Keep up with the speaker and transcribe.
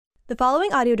The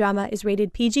following audio drama is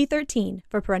rated PG-13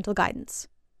 for parental guidance.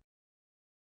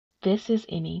 This is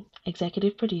Amy,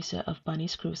 executive producer of Bunny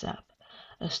Screws Up,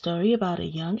 a story about a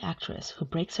young actress who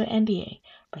breaks her NDA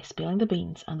by spilling the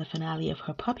beans on the finale of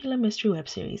her popular mystery web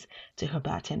series to her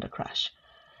bartender crush.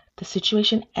 The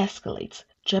situation escalates,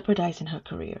 jeopardizing her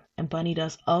career, and Bunny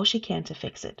does all she can to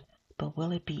fix it. But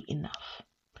will it be enough?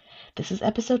 This is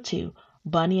episode 2,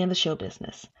 Bunny and the Show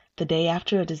Business, the day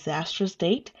after a disastrous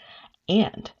date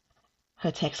and her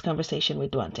text conversation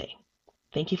with Duante.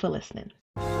 Thank you for listening.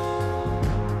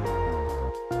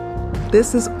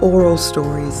 This is Oral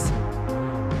Stories.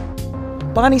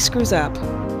 Bunny Screws Up,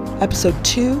 Episode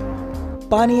 2,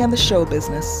 Bunny and the Show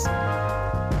Business.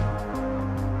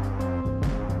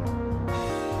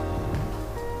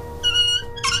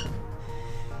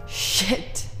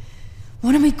 Shit!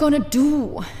 What am I gonna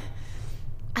do?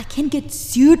 I can't get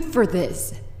sued for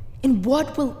this. And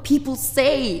what will people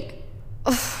say?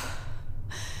 Ugh.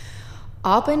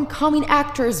 Up-and-coming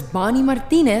actress Bonnie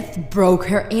Martinez broke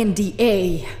her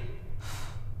NDA.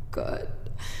 God,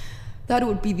 that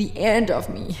would be the end of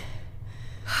me.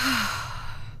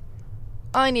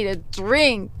 I need a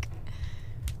drink.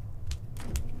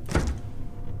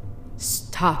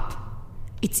 Stop.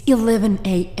 It's 11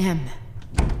 a.m.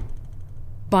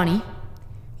 Bonnie,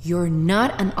 you're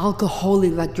not an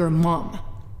alcoholic like your mom.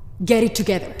 Get it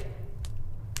together.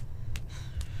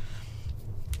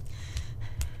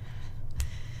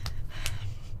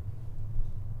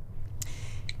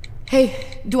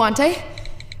 Hey, Duante,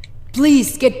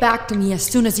 please get back to me as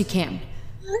soon as you can.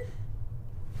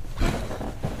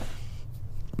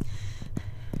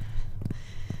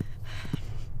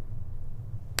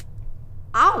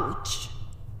 Ouch!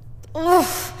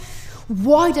 Ugh,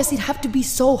 why does it have to be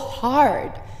so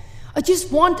hard? I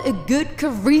just want a good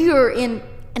career and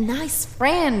a nice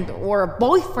friend or a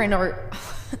boyfriend or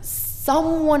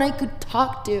someone I could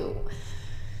talk to.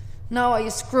 Now I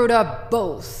screwed up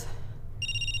both.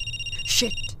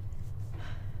 Shit.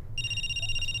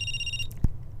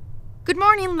 Good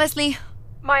morning, Leslie.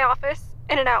 My office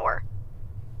in an hour.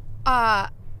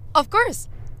 Of course.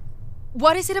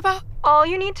 What is it about? All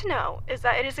you need to know is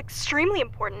that it is extremely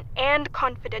important and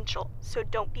confidential, so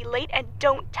don't be late and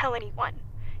don't tell anyone.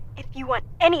 If you want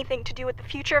anything to do with the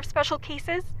future of special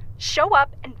cases, show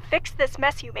up and fix this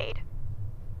mess you made.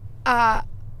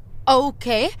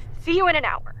 Okay. See you in an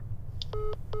hour.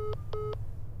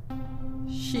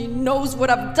 She knows what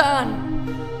I've done.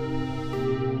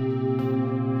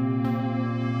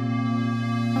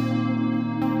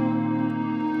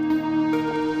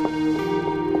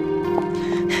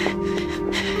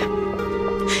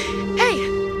 Hey!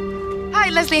 Hi,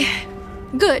 Leslie.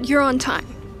 Good, you're on time.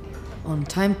 On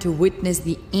time to witness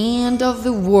the end of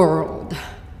the world.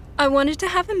 I wanted to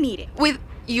have a meeting. With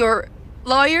your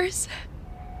lawyers?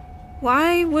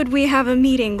 Why would we have a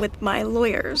meeting with my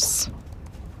lawyers?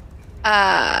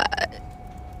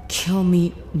 Kill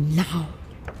me now.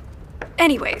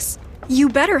 Anyways, you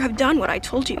better have done what I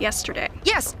told you yesterday.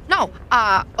 Yes, no,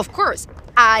 of course.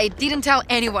 I didn't tell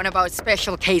anyone about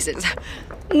special cases.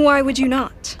 Why would you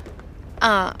not?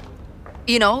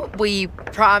 We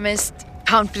promised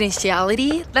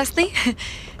confidentiality, Leslie.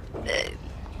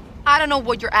 I don't know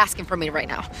what you're asking from me right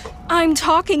now. I'm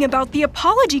talking about the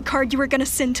apology card you were gonna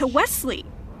send to Wesley.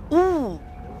 Ooh,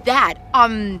 that.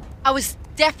 I was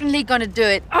definitely gonna do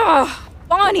it. Ugh,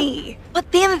 Bonnie!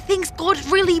 But then things got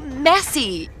really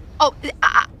messy. Oh,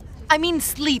 I mean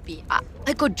sleepy.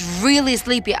 I got really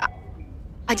sleepy.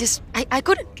 I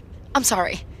couldn't. I'm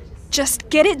sorry. Just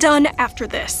get it done after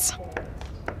this.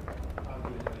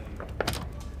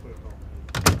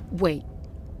 Wait,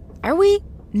 are we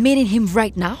meeting him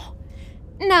right now?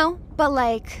 No, but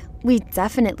we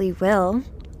definitely will,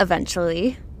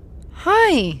 eventually.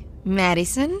 Hi,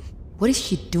 Madison. What is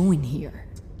she doing here?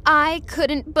 I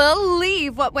couldn't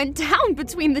believe what went down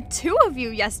between the two of you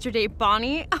yesterday,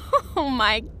 Bonnie. Oh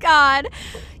my god.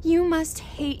 You must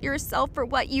hate yourself for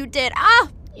what you did.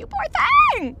 You poor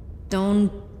thing!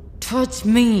 Don't touch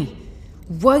me.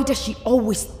 Why does she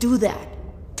always do that?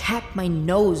 Tap my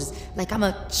nose like I'm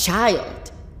a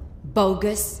child.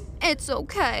 Bogus. It's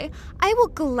okay. I will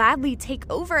gladly take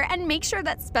over and make sure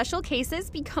that Special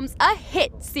Cases becomes a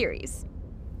hit series.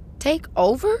 Take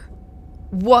over?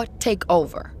 What take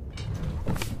over?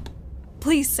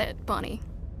 Please sit, Bonnie.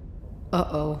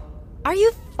 Uh-oh. Are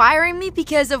you firing me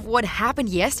because of what happened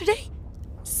yesterday?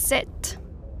 Sit.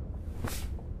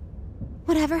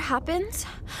 Whatever happens,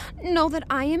 know that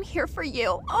I am here for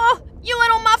you. Oh, you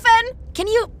little muffin! Can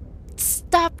you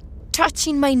stop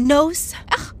touching my nose?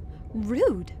 Ugh,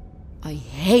 rude. I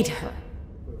hate her.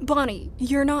 Bonnie,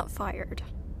 you're not fired.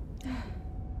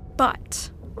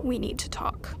 But We need to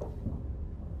talk.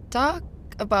 Talk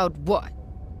about what?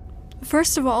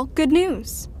 First of all, good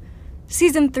news.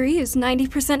 Season 3 is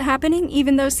 90% happening,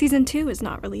 even though Season 2 is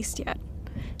not released yet.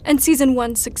 And Season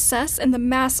 1's success and the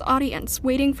mass audience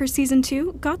waiting for Season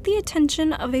 2 got the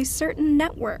attention of a certain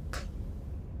network.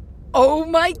 Oh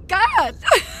my god!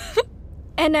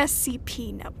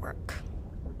 NSCP Network.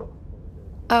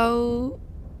 Oh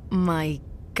my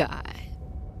god.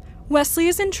 Wesley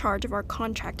is in charge of our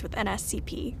contract with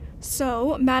NSCP,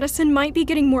 so Madison might be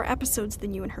getting more episodes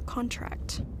than you in her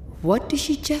contract. What did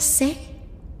she just say?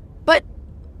 But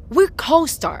we're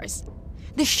co-stars.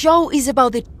 The show is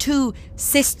about the two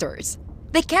sisters.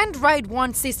 They can't write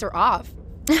one sister off.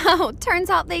 Oh, turns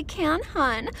out they can,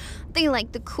 hun. They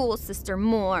like the cool sister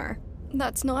more.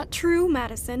 That's not true,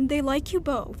 Madison. They like you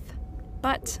both.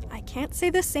 But I can't say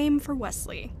the same for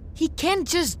Wesley. He can't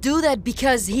just do that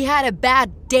because he had a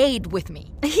bad date with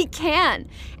me. He can.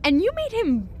 And you made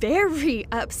him very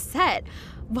upset.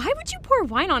 Why would you pour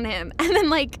wine on him and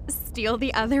then, steal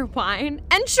the other wine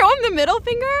and show him the middle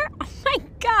finger? Oh my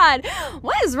god.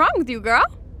 What is wrong with you, girl?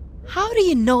 How do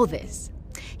you know this?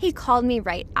 He called me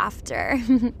right after.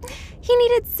 He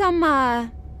needed some,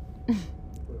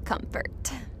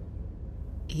 comfort.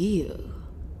 Ew.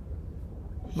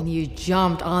 And you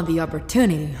jumped on the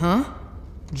opportunity, huh?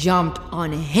 Jumped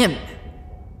on him.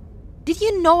 Did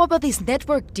you know about this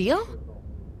network deal?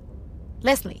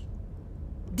 Leslie,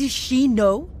 did she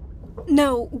know?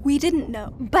 No, we didn't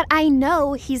know. But I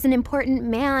know he's an important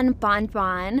man,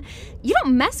 Bon. You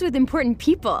don't mess with important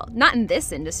people, not in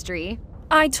this industry.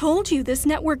 I told you this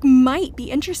network might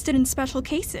be interested in special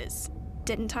cases,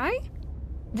 didn't I?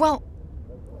 Well,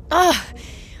 I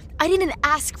didn't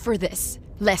ask for this,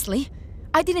 Leslie.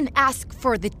 I didn't ask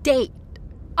for the date.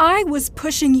 I was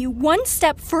pushing you one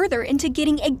step further into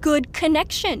getting a good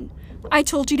connection. I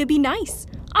told you to be nice.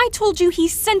 I told you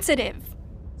he's sensitive.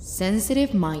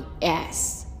 Sensitive my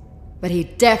ass. But he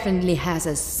definitely has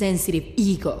a sensitive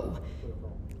ego.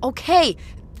 Okay,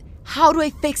 how do I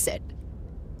fix it?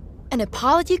 An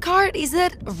apology card? Is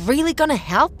that really gonna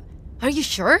help? Are you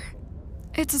sure?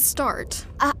 It's a start.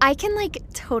 I can,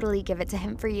 totally give it to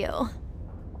him for you.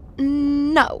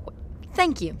 No.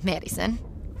 Thank you, Madison.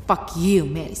 Fuck you,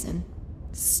 Madison.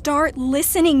 Start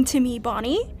listening to me,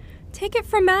 Bonnie. Take it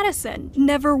from Madison.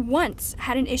 Never once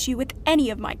had an issue with any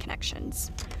of my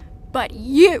connections. But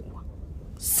you!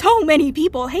 So many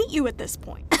people hate you at this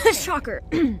point. Shocker.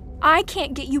 I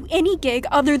can't get you any gig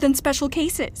other than special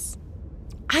cases.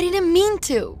 I didn't mean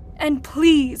to. And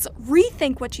please,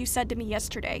 rethink what you said to me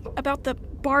yesterday about the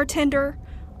bartender.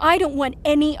 I don't want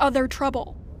any other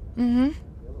trouble.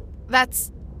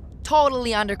 That's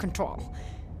totally under control.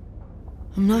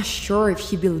 I'm not sure if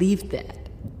he believed that.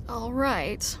 All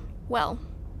right. Well,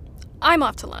 I'm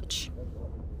off to lunch.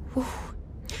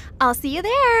 I'll see you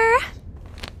there.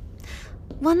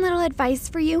 One little advice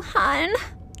for you, hon.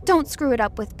 Don't screw it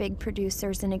up with big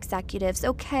producers and executives,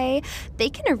 okay? They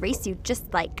can erase you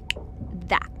just like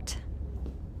that.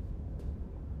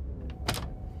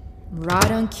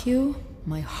 Right on cue,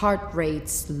 my heart rate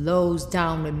slows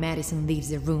down when Madison leaves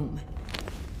the room.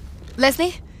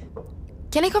 Leslie,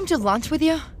 can I come to lunch with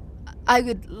you? I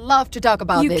would love to talk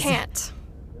about this. You can't.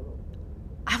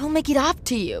 I will make it up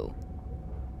to you.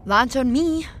 Lunch on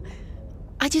me.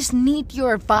 I just need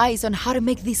your advice on how to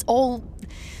make this all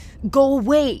go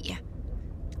away.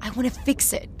 I want to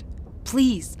fix it.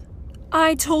 Please.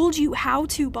 I told you how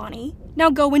to, Bonnie. Now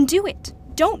go and do it.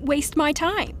 Don't waste my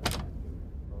time.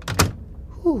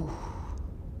 Whew.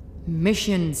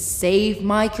 Mission save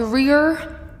my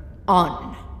career on.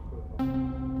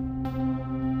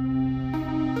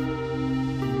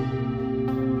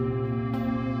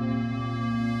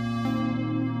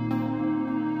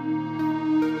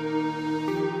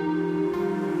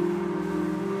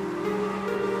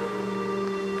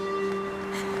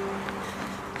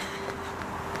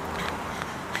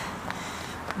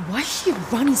 Why is she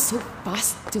running so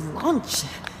fast to lunch?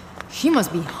 She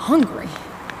must be hungry.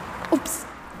 Oops.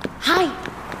 Hi.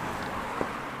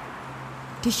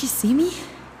 Did she see me?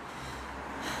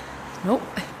 Nope.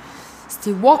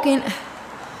 Still walking.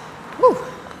 Whew.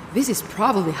 This is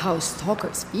probably how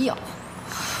stalkers feel.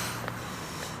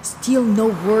 Still no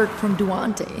word from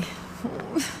Duante.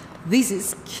 This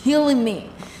is killing me.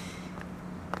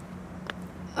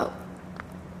 Oh.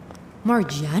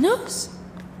 Margiano's?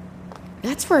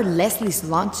 That's where Leslie's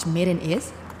lunch meeting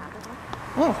is?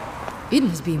 Oh, it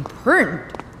must be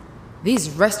important. This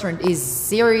restaurant is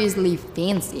seriously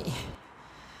fancy.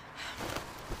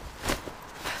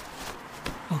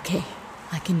 Okay,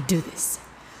 I can do this.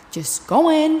 Just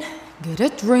go in, get a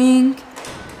drink.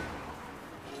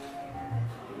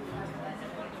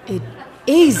 It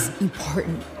is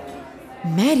important.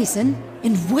 Madison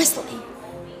and Wesley.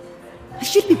 I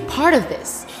should be part of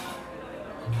this.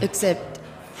 Except,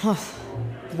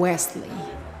 Wesley.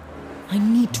 I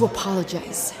need to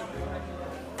apologize.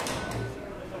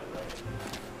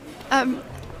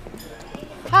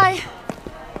 Hi.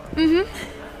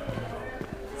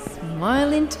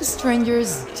 Smiling to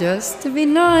strangers just to be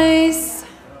nice.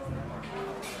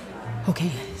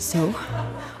 Okay, so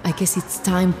I guess it's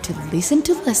time to listen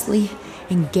to Leslie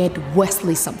and get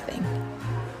Wesley something.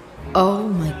 Oh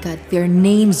my god, their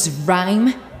names rhyme?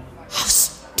 How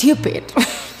stupid.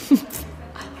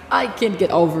 I can't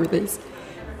get over this.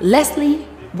 Leslie,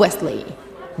 Wesley.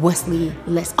 Wesley,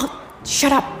 Oh,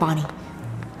 shut up, Bonnie.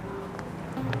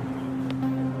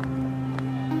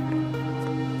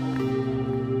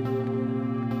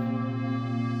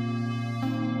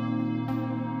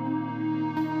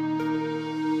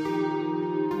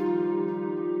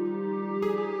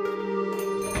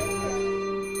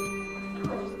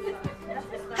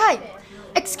 Hi,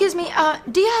 excuse me,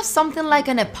 do you have something like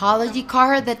an apology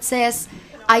card that says,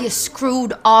 I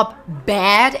screwed up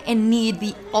bad and need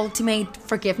the ultimate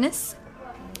forgiveness?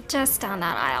 Just down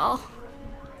that aisle.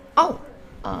 Oh,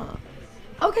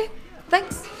 okay,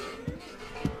 thanks.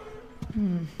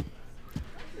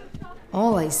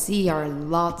 All I see are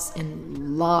lots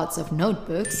and lots of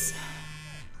notebooks.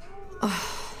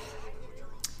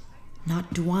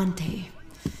 Not Duante.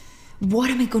 What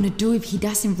am I gonna do if he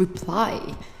doesn't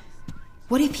reply?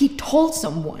 What if he told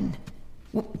someone?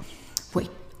 Wait,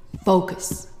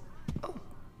 focus. Oh,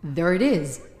 there it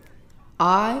is.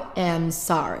 I am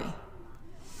sorry.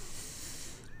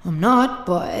 I'm not,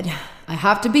 but I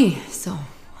have to be, so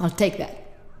I'll take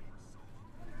that.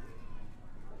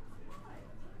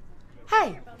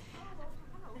 Hi.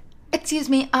 Excuse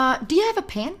me, do you have a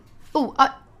pen? Oh,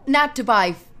 not to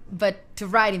buy, but to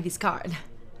write in this card.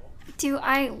 Do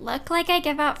I look like I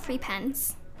give out free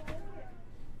pens?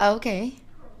 Okay.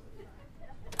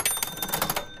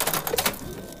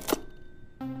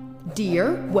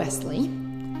 Dear Wesley,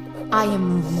 I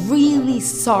am really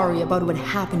sorry about what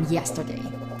happened yesterday.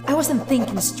 I wasn't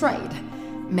thinking straight.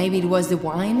 Maybe it was the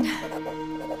wine.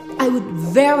 I would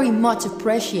very much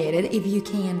appreciate it if you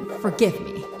can forgive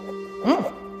me.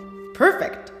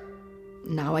 Perfect.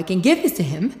 Now I can give this to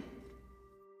him.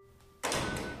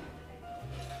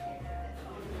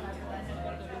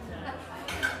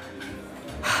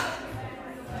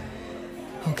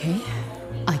 Okay,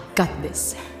 I got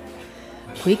this.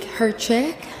 Quick hair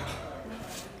check.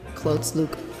 Clothes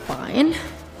look fine.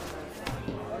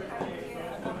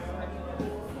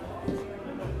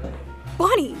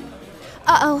 Bonnie!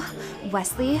 Uh-oh.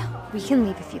 Wesley, we can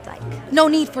leave if you'd like. No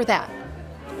need for that.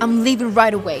 I'm leaving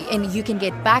right away and you can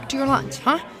get back to your lunch,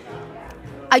 huh?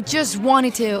 I just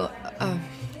wanted to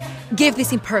give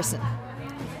this in person.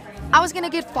 I was gonna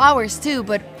get flowers too,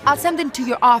 but I'll send them to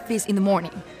your office in the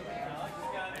morning.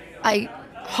 I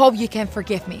hope you can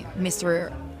forgive me,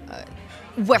 Mr.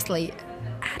 Wesley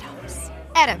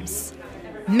Adams.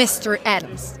 Mr.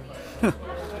 Adams.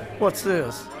 What's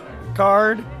this?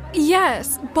 Card?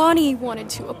 Yes, Bonnie wanted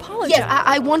to apologize. Yes,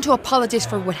 I want to apologize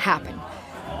for what happened.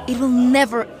 It will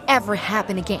never, ever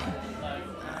happen again.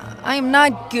 I am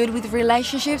not good with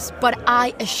relationships, but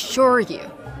I assure you,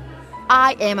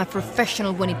 I am a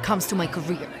professional when it comes to my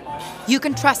career. You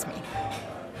can trust me.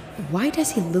 Why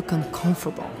does he look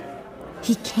uncomfortable?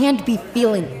 He can't be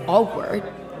feeling awkward.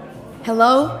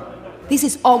 Hello? This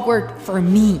is awkward for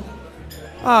me.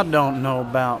 I don't know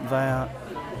about that.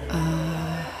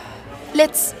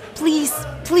 Let's please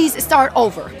start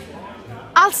over.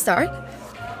 I'll start.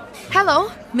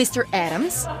 Hello, Mr.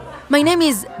 Adams. My name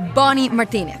is Bonnie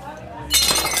Martinez.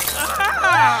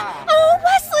 Oh,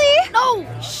 Wesley! No,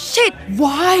 shit!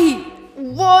 Why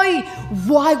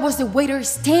was the waiter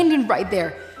standing right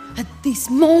there at this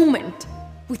moment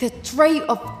with a tray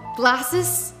of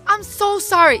glasses? I'm so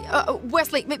sorry,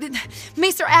 Wesley,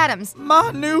 Mr. Adams.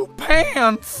 My new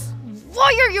pants!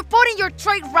 Why are you putting your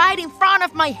tray right in front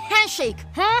of my handshake,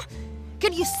 huh?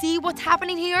 Can you see what's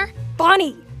happening here?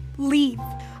 Bonnie, leave.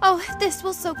 Oh, this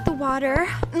will soak the water.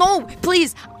 No,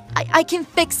 please, I can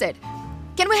fix it.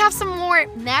 Can we have some more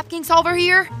napkins over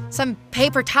here? Some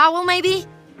paper towel, maybe?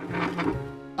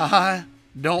 I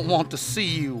don't want to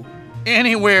see you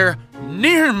anywhere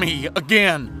near me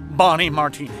again, Bonnie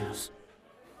Martinez.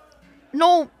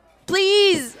 No,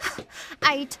 please.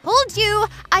 I told you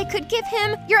I could give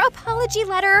him your apology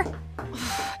letter.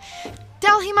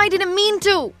 Tell him I didn't mean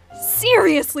to.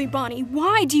 Seriously, Bonnie,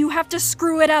 why do you have to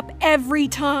screw it up every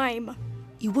time?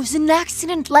 It was an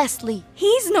accident, Leslie.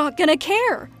 He's not gonna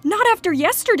care. Not after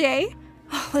yesterday.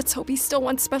 Let's hope he still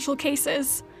wants special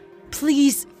cases.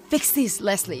 Please fix this,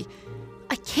 Leslie.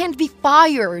 I can't be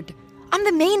fired. I'm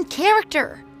the main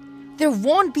character. There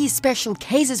won't be special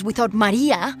cases without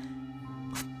Maria.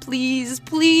 Please,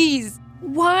 please.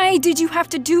 Why did you have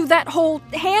to do that whole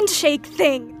handshake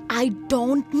thing? I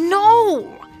don't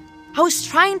know. I was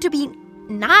trying to be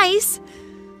nice.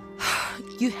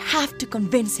 You have to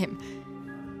convince him.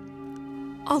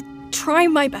 I'll try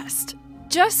my best.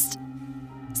 Just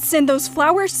send those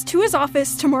flowers to his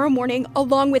office tomorrow morning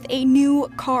along with a new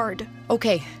card.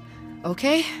 Okay,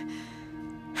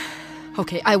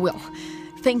 I will.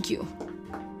 Thank you.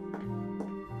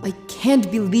 I can't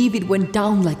believe it went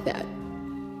down like that.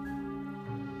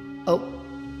 Oh.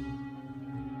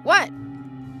 What?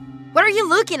 What are you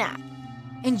looking at?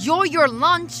 Enjoy your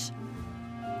lunch.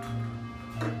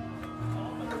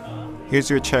 Here's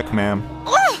your check, ma'am.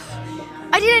 Ugh!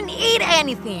 I didn't eat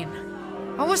anything.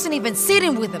 I wasn't even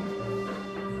sitting with him.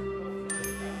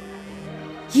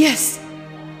 Yes.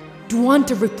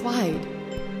 Duante replied.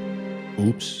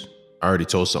 Oops, I already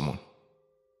told someone.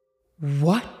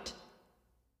 What?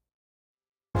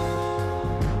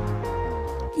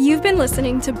 You've been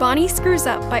listening to Bonnie Screws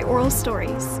Up by Oral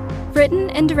Stories. Written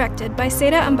and directed by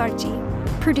Seda Ambarji.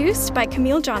 Produced by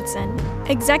Camille Johnson.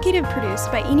 Executive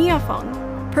produced by Ini Afong.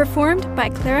 Performed by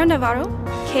Clara Navarro,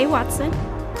 Kay Watson,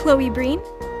 Chloe Breen,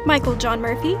 Michael John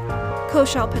Murphy,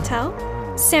 Koshal Patel,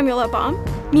 Samuel Abam.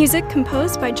 Music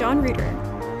composed by John Reuter.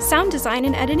 Sound design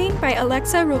and editing by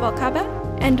Alexa Ruvalcaba,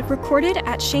 and recorded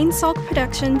at Shane Salk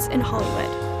Productions in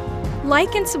Hollywood.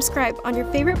 Like and subscribe on your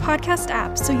favorite podcast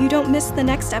app so you don't miss the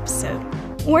next episode.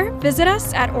 Or visit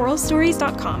us at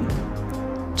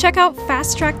oralstories.com. Check out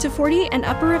Fast Track to 40 and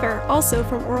Upper River, also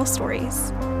from Oral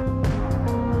Stories.